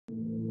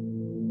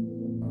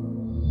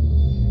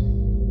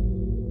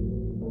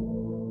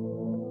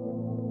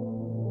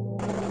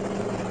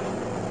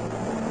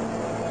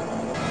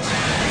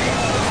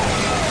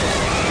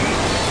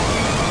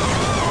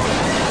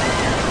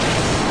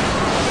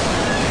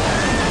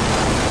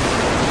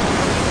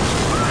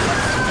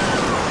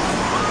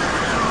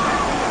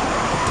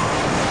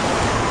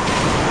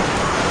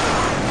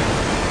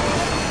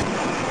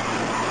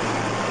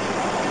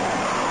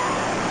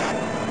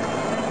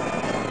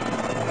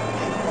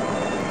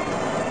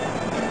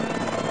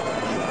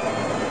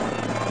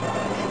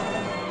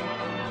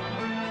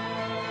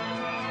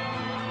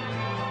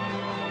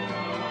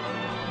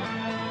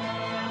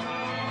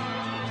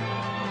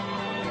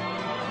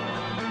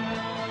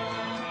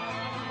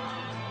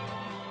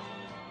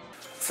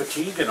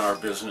Fatigue in our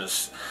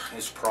business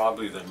is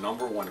probably the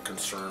 #1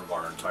 concern of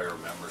our entire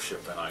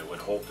membership, and I would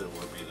hope that it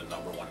would be the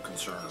 #1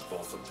 concern of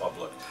both the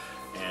public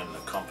and the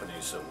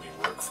companies that we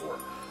work for.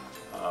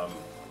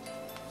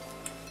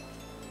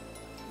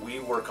 We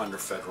work under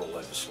federal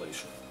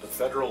legislation. The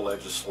federal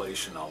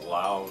legislation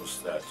allows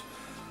that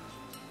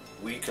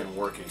we can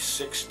work a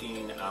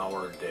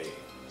 16-hour day.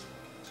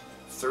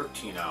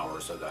 13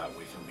 hours of that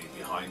we can be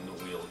behind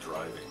the wheel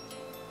driving.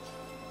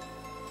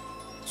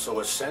 So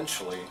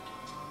essentially,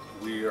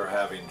 we are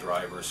having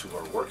drivers who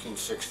are working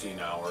 16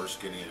 hours,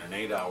 getting an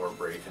 8-hour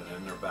break, and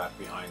then they're back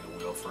behind the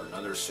wheel for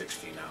another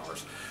 16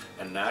 hours.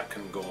 And that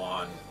can go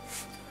on,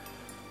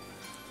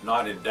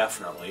 not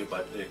indefinitely,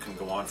 but it can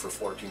go on for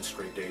 14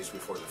 straight days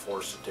before they're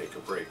forced to take a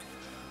break.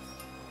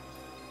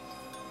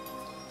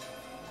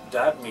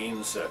 That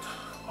means that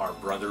our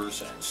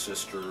brothers and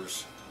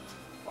sisters,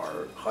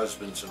 our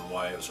husbands and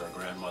wives, our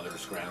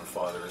grandmothers,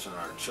 grandfathers, and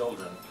our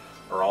children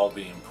are all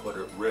being put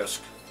at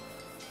risk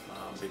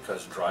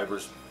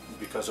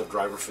because of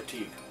driver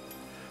fatigue.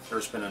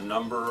 There's been a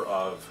number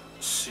of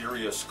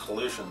serious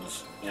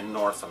collisions in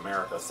North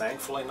America,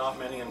 thankfully not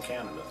many in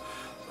Canada,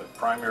 but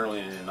primarily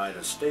in the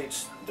United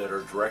States, that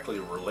are directly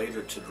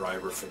related to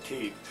driver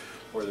fatigue,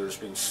 where there's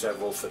been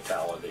several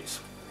fatalities.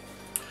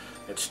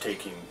 It's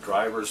taking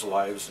drivers'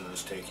 lives and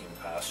it's taking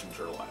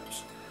passenger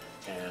lives.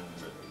 And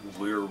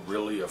we're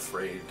really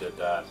afraid that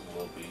that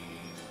will be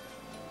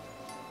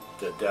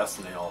the death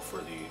knell for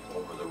the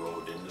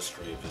over-the-road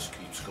industry. It just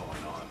keeps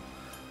going on.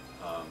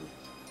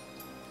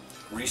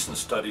 Recent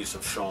studies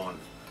have shown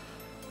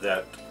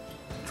that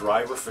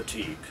driver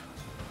fatigue,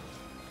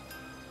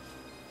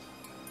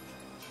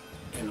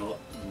 in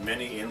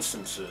many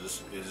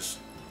instances, is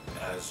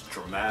as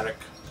dramatic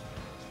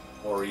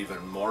or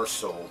even more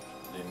so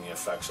than the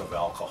effects of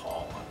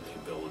alcohol on the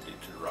ability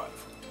to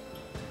drive.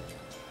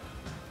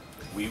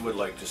 We would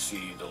like to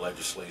see the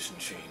legislation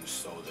changed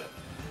so that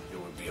it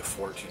would be a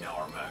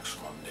 14-hour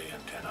maximum day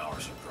and 10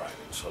 hours of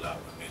driving. So that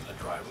would mean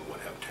the driver would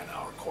have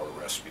 10-hour core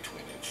rest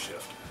between each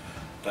shift.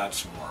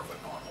 That's more of a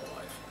normal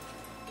life.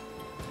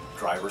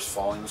 Drivers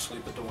falling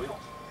asleep at the wheel.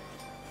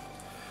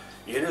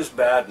 It is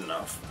bad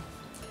enough,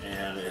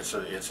 and it's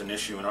an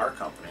issue in our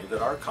company,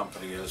 that our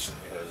company has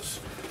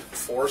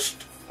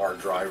forced our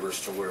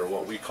drivers to wear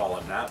what we call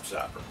a nap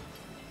zapper.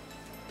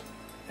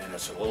 And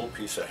it's a little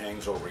piece that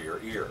hangs over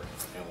your ear,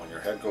 and when your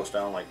head goes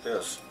down like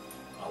this,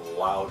 a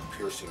loud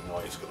piercing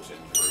noise goes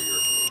into your ear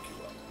to wake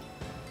you up.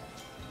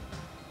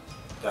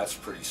 That's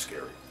pretty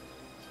scary.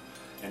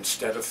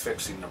 Instead of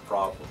fixing the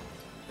problem,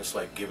 it's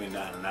like giving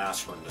an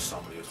aspirin to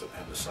somebody with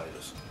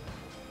appendicitis.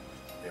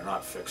 You're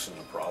not fixing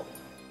the problem.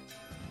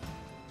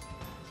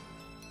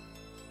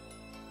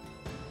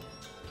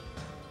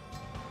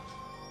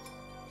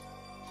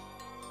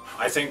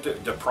 I think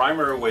that the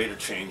primary way to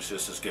change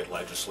this is get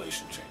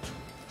legislation changed.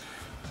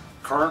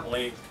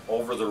 Currently,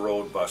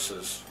 over-the-road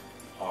buses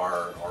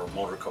or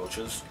motor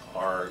coaches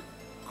are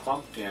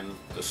clumped in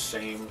the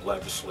same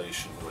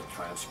legislation with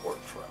transport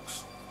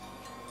trucks.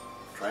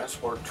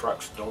 Transport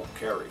trucks don't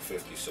carry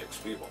 56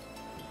 people.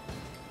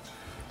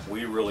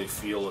 We really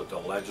feel that the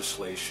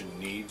legislation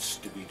needs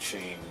to be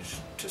changed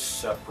to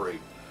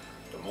separate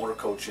the motor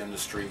coach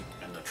industry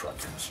and the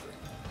truck industry.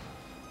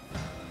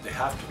 They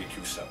have to be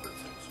two separate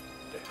things.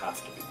 They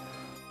have to be.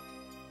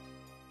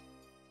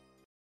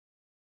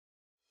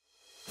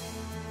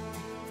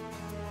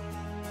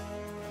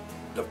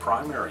 The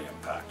primary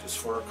impact is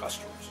for our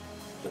customers,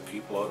 the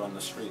people out on the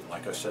street.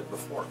 Like I said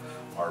before,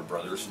 our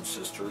brothers and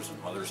sisters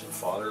and mothers and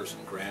fathers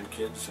and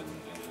grandkids and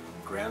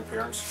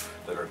grandparents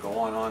that are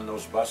going on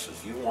those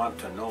buses. You want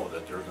to know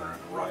that they're going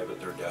to arrive at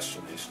their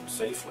destination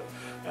safely,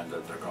 and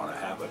that they're going to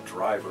have a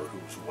driver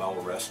who's well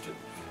rested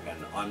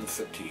and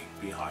unfatigued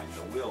behind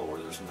the wheel,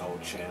 where there's no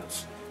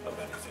chance of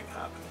anything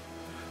happening.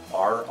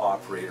 Our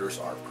operators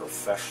are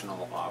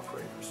professional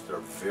operators. They're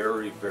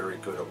very, very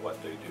good at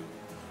what they do,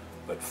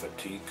 but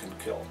fatigue can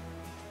kill.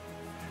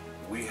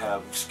 We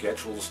have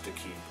schedules to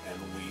keep, and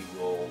we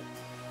will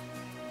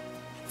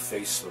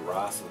face the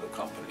wrath of the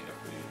company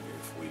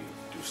if we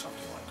do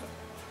something like that.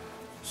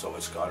 So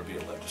it's got to be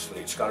a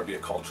legislation. It's got to be a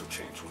culture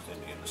change within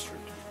the industry,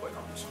 to be quite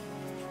honest.